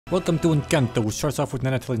Welcome to Encanto, which starts off with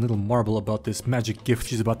Nana telling little Marble about this magic gift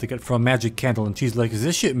she's about to get from Magic Candle, and she's like, is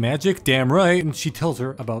this shit magic? Damn right. And she tells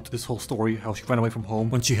her about this whole story, how she ran away from home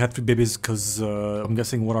when she had 3 babies because I'm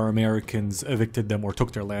guessing what our Americans evicted them or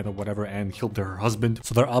took their land or whatever and killed her husband.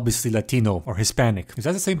 So they're obviously Latino or Hispanic. Is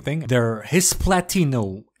that the same thing? They're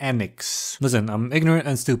Hisplatino. Annex. Listen, I'm ignorant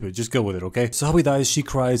and stupid, just go with it, okay? So Hubby dies, she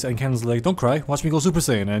cries, and Candle's like, don't cry, watch me go Super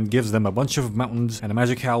Saiyan, and gives them a bunch of mountains and a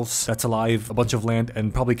magic house that's alive, a bunch of land,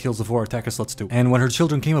 and probably kills the 4 attacker sluts too. And when her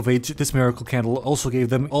children came of age, this miracle candle also gave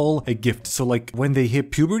them all a gift. So like, when they hit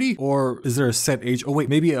puberty, or is there a set age? Oh wait,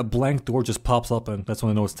 maybe a blank door just pops up and that's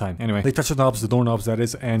when they know it's time. Anyway, they touch the knobs, the doorknobs that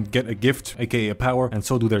is, and get a gift, aka a power, and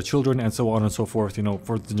so do their children, and so on and so forth, you know,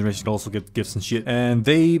 for the generation also get gifts and shit. And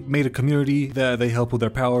they made a community that they help with their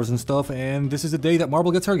powers and stuff, and this is the day that Marble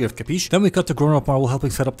gets her gift, capiche? Then we cut to grown-up Marble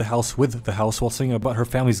helping set up the house with the house while singing about her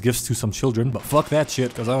family's gifts to some children. But fuck that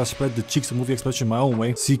shit, because I want to spread the cheeks of movie expression my own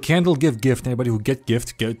way. See, Candle give gift, anybody who get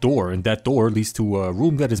gift, get door, and that door leads to a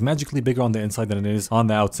room that is magically bigger on the inside than it is on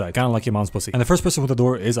the outside. Kinda like your mom's pussy. And the first person with the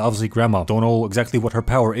door is obviously Grandma. Don't know exactly what her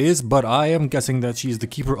power is, but I am guessing that she's the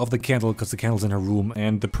keeper of the candle because the candle's in her room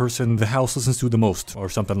and the person the house listens to the most, or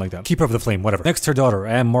something like that. Keeper of the flame, whatever. Next, her daughter,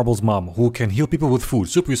 and Marble's mom, who can heal people with food.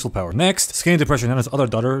 Super useful power. Next, skin depression. Nana's other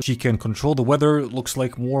daughter, she can control the weather, looks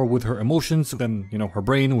like more with her emotions than, you know, her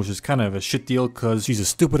brain, which is kind of a shit deal because she's a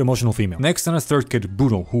stupid emotional female. Next, Nana's third kid,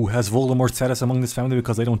 Bruno, who has Voldemort status among this family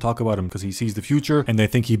because they don't talk about him because he sees the future and they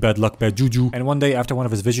think he bad luck, bad juju. And one day after one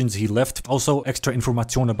of his visions, he left. Also, extra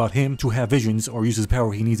information about him: to have visions or use his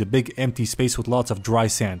power, he needs a big empty space with lots of dry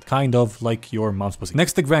sand. Kind of like your mom's pussy.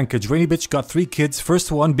 Next, the grandkids. Rainy bitch got 3 kids.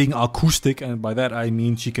 First one being acoustic, and by that I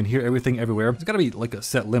mean she can hear everything everywhere. There's gotta be like a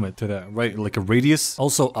set limit to that, right? Like a radius.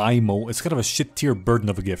 Also, IMO. It's kind of a shit tier burden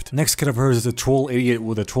of a gift. Next kid of hers is a troll idiot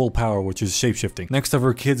with a troll power, which is shapeshifting. Next of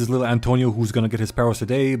her kids is little Antonio, who's gonna get his powers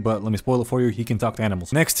today, but let me spoil it for you, he can talk to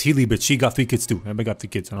animals. Next, Healy bitch. She got 3 kids too. Everybody got 3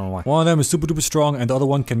 kids. I don't know why. One of them is super duper strong, and the other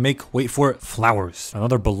one can make, wait for it, flowers.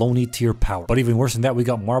 Another baloney tier power. But even worse than that, we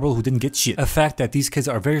got Marble, who didn't get shit. A fact that these kids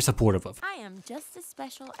are very supportive of. I am just as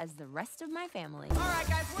special as the rest of my family. Alright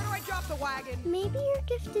guys, where do I drop the wagon? Maybe your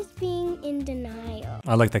gift is being in denial.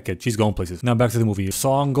 I like that kid. She's going places. Now back to the movie. The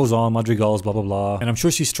song goes on, madrigals, blah blah blah. And I'm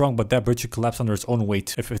sure she's strong, but that bridge should collapse under its own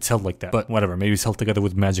weight if it's held like that. But whatever, maybe it's held together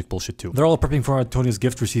with magic bullshit too. They're all prepping for Antonia's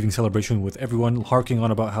gift receiving celebration, with everyone harking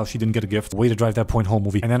on about how she didn't get a gift. Way to drive that point home,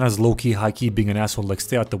 movie. And Anna's low-key, high-key being an asshole, like,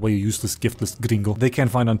 stay out the way, you useless, giftless gringo. They can't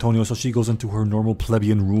find Antonio, so she goes into her normal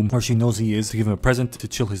plebeian room where she knows he is, to give him a present to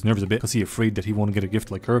chill his nerves a bit because he's afraid that he won't get a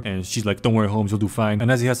gift like her. And she's like, don't worry Holmes, you'll do fine.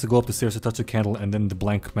 And as he has to go up the stairs to touch the candle and then the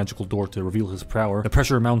blank magical door to reveal his power, the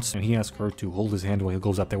pressure mounts and he asks her to hold his hand while he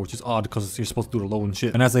goes out there, which is odd because you're supposed to do it alone and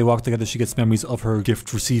shit. And as they walk together, she gets memories of her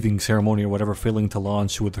gift receiving ceremony or whatever failing to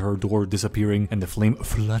launch, with her door disappearing and the flame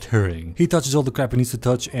fluttering. He touches all the crap he needs to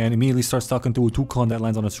touch and immediately starts talking to a toucan that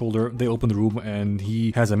lands on his shoulder. They open the room and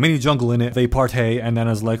he has a mini jungle in it. They partay and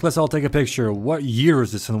Nana's like, let's all take a picture. What year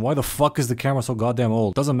is this and why the fuck is the camera so goddamn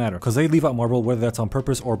old? Doesn't matter, because they leave out Marble. Whether that's on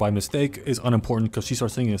purpose or by mistake is unimportant, because she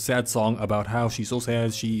starts singing a sad song about how she's so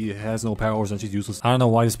sad, she has no powers and she's useless. I don't know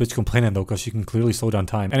why this bitch complaining though, because she can clearly slow down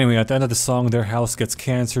time. Anyway, at the end of the song, their house gets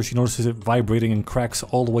cancer. She notices it vibrating and cracks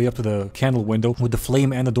all the way up to the candle window with the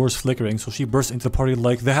flame and the doors flickering. So she bursts into the party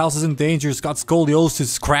like, the house is in danger, it's got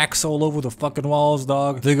scoliosis, cracks all over the fucking walls,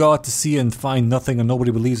 dog. They go out to see and find nothing and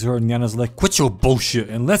nobody believes her, and Nana's like, quit your bullshit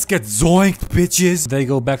and let's get zoinked, bitches. They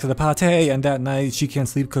go back to the party, and that night she can't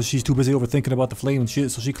sleep because she's too busy overthinking about the flame and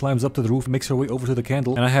shit. So she climbs up to the roof, makes her way over to the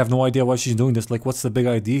candle, and I have no idea why she's doing this. Like, what's the big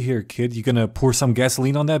idea here, kid? You gonna pour some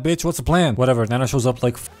gasoline on that bitch? What's the plan? Whatever. Nana shows up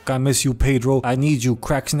like, I miss you, Pedro. I need you.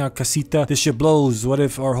 Cracks in our casita. This shit blows. What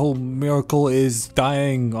if our whole miracle is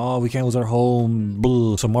dying? Oh, we can't lose our home.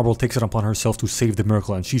 Blah. So Marble takes it upon herself to save the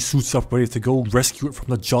miracle, and she suits up ready to go rescue it from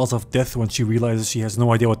the jaws of death when she realizes she has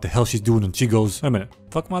no idea what the hell she's doing, and she goes, wait a minute,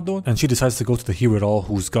 fuck am I doing? And she decides to go to the hero-it-all,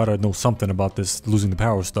 who's gotta know something about this losing the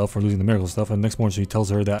power stuff or losing the miracle stuff. And next morning she tells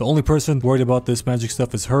her that the only person worried about this magic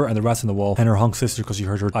stuff is her and the rats in the wall and her hunk sister, because she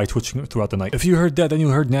heard her eye twitching throughout the night. If you heard that, then you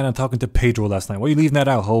heard Nana talking to Pedro last night. Why are you leaving that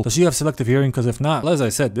out, ho? Does she have selective hearing? Because if not, as I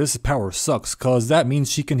said, this power sucks, because that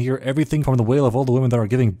means she can hear everything from the wail of all the women that are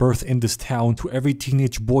giving birth in this town to every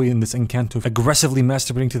teenage boy in this Encanto aggressively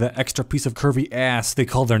masturbating to that extra piece of curvy ass they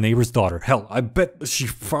call their neighbor's daughter. Hell, I bet she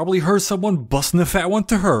probably heard someone busting a fat one On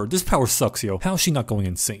to her. This power sucks, yo. How is she not going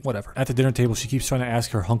insane? Whatever. At the dinner table, she keeps trying to ask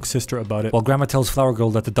her hunk sister about it, while Grandma tells Flower Girl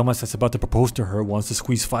that the dumbass that's about to propose to her wants to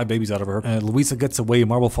squeeze 5 babies out of her. And Louisa gets away,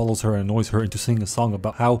 Marble follows her and annoys her into singing a song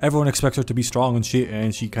about how everyone expects her to be strong and shit,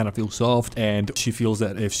 and she kind of feels soft, and she feels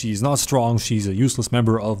that if she's not strong, she's a useless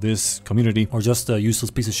member of this community, or just a useless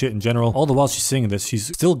piece of shit in general. All the while she's singing this, she's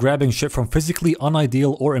still grabbing shit from physically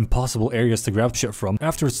unideal or impossible areas to grab shit from.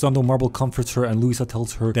 After it's done though, Marble comforts her, and Louisa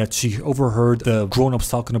tells her that she overheard the grown-ups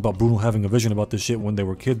talking about Bruno having a vision about this shit when they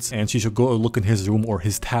were kids, and she should go look in his room or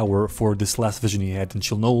his tower for this last vision he had, and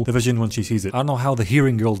she'll know the vision when she sees it. I don't know how the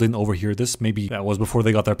hearing girl didn't overhear this. Maybe that was before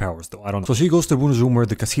they got their powers though. I don't know. So she goes to Bruno's room where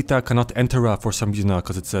the casita cannot enter for some reason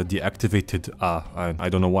because it's deactivated. I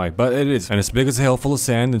don't know why, but it is. And it's big as hell, full of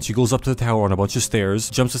sand, and she goes up to the tower on a bunch of stairs,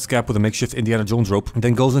 jumps a scap with a makeshift Indiana Jones rope, and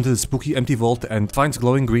then goes into the spooky empty vault and finds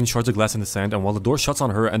glowing green shards of glass in the sand. And while the door shuts on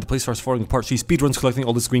her and the place starts falling apart, she speedruns collecting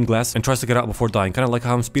all this green glass and tries to get out before dying. Kind of like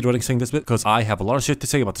how I'm speedrunning saying this bit, because I have a lot of shit to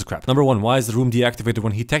say about this crap. Number 1, why is the room deactivated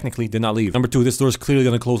when he technically did not leave? Number 2, this door is clearly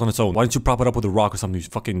gonna close on its own. Why didn't you prop it up with a rock or something, you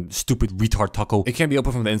fucking stupid retard taco? It can't be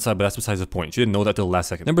open from the inside, but that's besides the point. She didn't know that till the last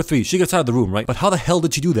second. Number 3, she gets out of the room, right? But how the hell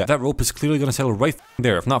did she do that? That rope is clearly gonna settle right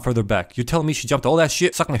there, if not further back. You're telling me she jumped all that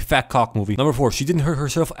shit? Suck my fat cock, movie. Number 4, she didn't hurt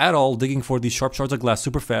herself at all digging for these sharp shards of glass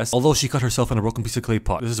super fast, although she cut herself in a broken piece of clay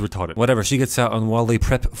pot. This is retarded. Whatever, she gets out, and while they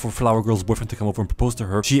prep for Flower Girl's boyfriend to come over and propose to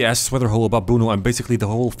her, she asks Weatherhole about Bruno, and basically the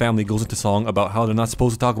whole family goes into song about how they're not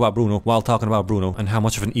supposed to talk about Bruno while talking about Bruno, and how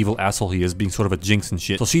much of an evil asshole he is, being sort of a jinx and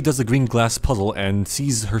shit. So she does the green glass puzzle and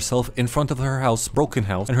sees herself in front of her house, broken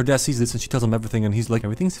house, and her dad sees this and she tells him everything, and he's like,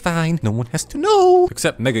 everything's fine, no one has to know.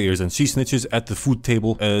 Except Mega Ears, and she snitches at the food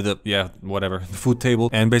table, the food table,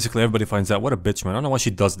 and basically everybody finds out. What a bitch, man. I don't know why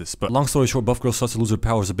she does this, but long story short, Buff Girl starts to lose her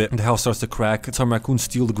powers a bit, and the house starts to crack. Some raccoons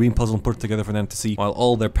steal the green puzzle and put it together for them to see, while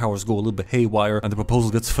all their powers go a little bit haywire, and the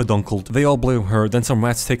proposal gets fedunkled. They all blame her, then some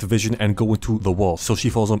rats take the vision and go into the wall, so she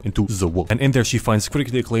follows them into the wall. And in there she finds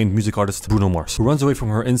critically acclaimed music artist Bruno Mars, who runs away from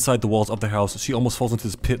her inside the walls of the house. She almost falls into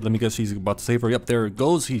this pit. Let me guess, she's about to save her. Yep, there it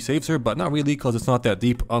goes. He saves her, but not really, because it's not that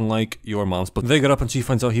deep, unlike your mom's. But they get up and she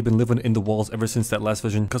finds out he'd been living in the walls ever since that last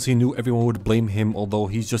vision, because he knew everyone would blame him, although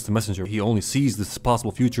he's just a messenger. He only sees this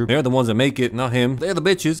possible future. They're the ones that make it, not him. They're the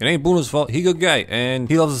bitches. It ain't Bruno's fault. He a good guy, and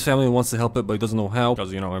he loves his family and wants to help it, but he doesn't know how,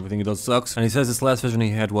 because, you know, everything he does sucks. And he says this last vision he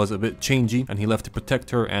had was a bit changey, and he left to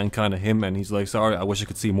protect her and kind of him, and he's like, sorry, I wish I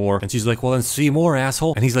could see more. And she's like, well, then see more,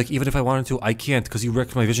 asshole. And he's like, even if I wanted to, I can't, because you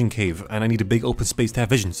wrecked my vision cave, and I need a big open space to have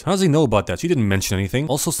visions. How does he know about that? She didn't mention anything.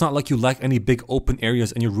 Also, it's not like you lack any big open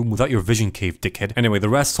areas in your room without your vision cave, dickhead. Anyway, the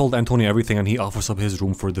rest told Antonio everything, and he offers up his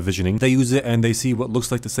room for the visioning. They use it, and they see what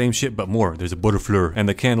looks like the same shit, but more. There's a butterfleur, and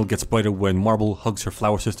the candle gets brighter when Marble hugs her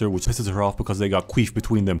flower sister, which pisses her off because they got queef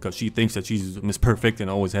between them, because she thinks that she's Miss Perfect and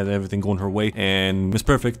always has everything going her way, and Miss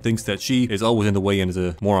Perfect thinks that she is always in the way and is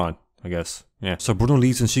a moron, I guess. Yeah. So Bruno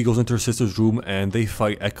leaves and she goes into her sister's room and they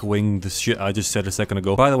fight, echoing the shit I just said a second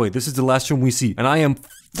ago. By the way, this is the last room we see, and I am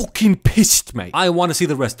fucking pissed, mate. I want to see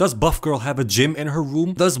the rest. Does Buff Girl have a gym in her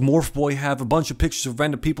room? Does Morph Boy have a bunch of pictures of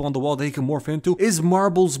random people on the wall that he can morph into? Is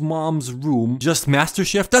Marble's mom's room just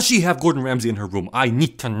MasterChef? Does she have Gordon Ramsay in her room? I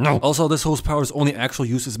need to know. Also, this host power's only actual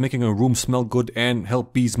use is making a room smell good and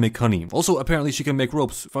help bees make honey. Also, apparently she can make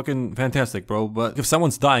ropes. Fucking fantastic, bro. But if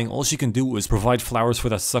someone's dying, all she can do is provide flowers for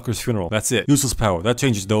that sucker's funeral. That's it. Useless power. That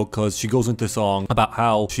changes though, because she goes into song about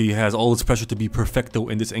how she has all this pressure to be perfecto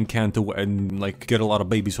in this Encanto and like get a lot of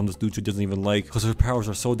babies from this dude she doesn't even like, because her powers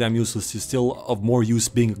are so damn useless. She's still of more use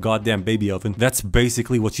being a goddamn baby oven. That's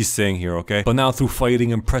basically what she's saying here, okay? But now through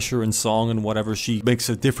fighting and pressure and song and whatever, she makes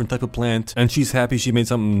a different type of plant, and she's happy she made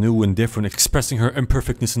something new and different, expressing her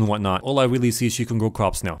imperfectness and whatnot. All I really see is she can grow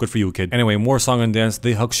crops now. Good for you, kid. Anyway, more song and dance.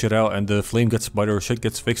 They hug shit out and the flame gets brighter. Shit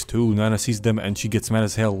gets fixed too. Nana sees them and she gets mad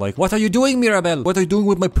as hell, like, what are you doing, Mirabelle? What are you doing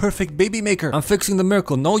with my perfect baby maker? I'm fixing the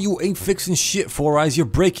miracle. No, you ain't fixing shit, Four Eyes. You're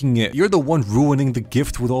breaking it. You're the one ruining the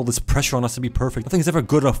gift with all this pressure on us to be perfect. Nothing's ever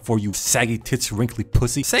good enough for you, saggy tits, wrinkly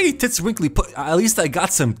pussy. Saggy tits, wrinkly pussy. At least I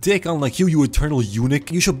got some dick, unlike you, you eternal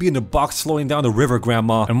eunuch. You should be in a box slowing down the river,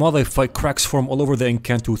 grandma. And while they fight, cracks form all over the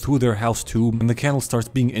Encanto through their house too, and the candle starts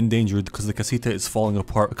being endangered because the casita is falling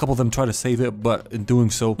apart. A couple of them try to save it, but in doing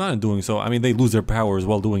so, I mean, they lose their powers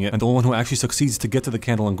while doing it. And the only one who actually succeeds to get to the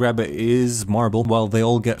candle and grab it is Marble, while they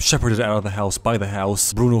all get shepherded out of the house by the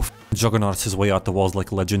house. Bruno juggernauts his way out the walls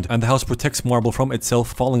like a legend, and the house protects Marble from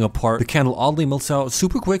itself falling apart. The candle oddly melts out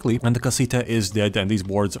super quickly, and the casita is dead, and these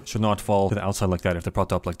boards should not fall to the outside like that if they're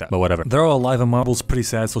propped up like that, but whatever. They're all alive, and Marble's pretty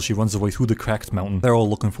sad, so she runs away through the cracked mountain. They're all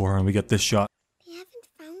looking for her, and we get this shot. They haven't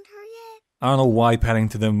found her yet? I don't know why padding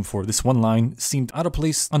to them for this one line seemed out of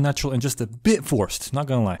place, unnatural, and just a bit forced, not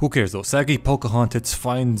gonna lie. Who cares though? Saggy Pocahontas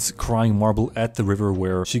finds crying Marble at the river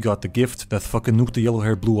where she got the gift that fucking nuked the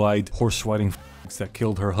yellow-haired, blue-eyed, horse-riding that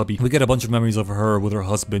killed her hubby. We get a bunch of memories of her with her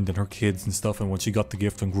husband and her kids and stuff, and when she got the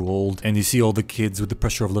gift and grew old, and you see all the kids with the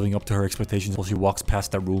pressure of living up to her expectations while she walks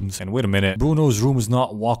past their rooms. And wait a minute, Bruno's room is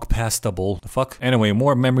not walk pastable. The fuck? Anyway,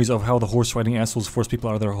 more memories of how the horse riding assholes force people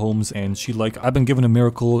out of their homes, and she like, I've been given a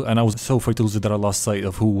miracle and I was so afraid to lose it that I lost sight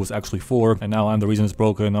of who was actually for, and now I'm the reason it's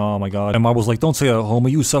broken. Oh my god. And Marble's like, don't say that,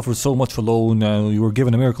 homie, you suffered so much alone, you were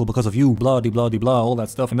given a miracle because of you, blah de blah de blah, all that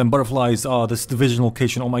stuff. And then butterflies, this division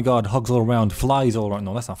location, oh my god, hugs all around, flies all around.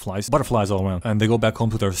 No, that's not flies, butterflies all around. And they go back home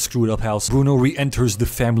to their screwed up house. Bruno re-enters the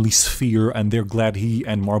family sphere and they're glad he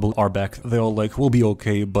and Marble are back. They're all like, we'll be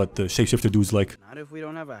okay, but the shapeshifter dude's like, not if we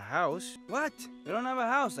don't have a house. What? We don't have a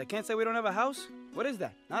house. I can't say we don't have a house. What is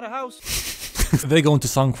that? Not a house. They go into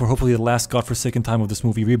song for hopefully the last godforsaken time of this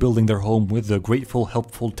movie, rebuilding their home with the grateful,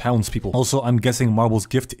 helpful townspeople. Also, I'm guessing Marble's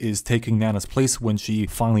gift is taking Nana's place when she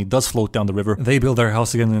finally does float down the river. They build their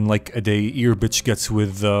house again in like a day. Ear bitch gets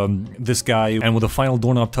with this guy, and with a final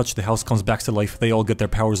doorknob touch, the house comes back to life. They all get their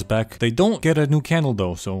powers back. They don't get a new candle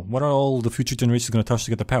though, so what are all the future generations gonna touch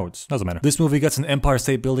to get their powers? Doesn't matter. This movie gets an Empire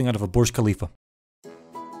State Building out of a Burj Khalifa.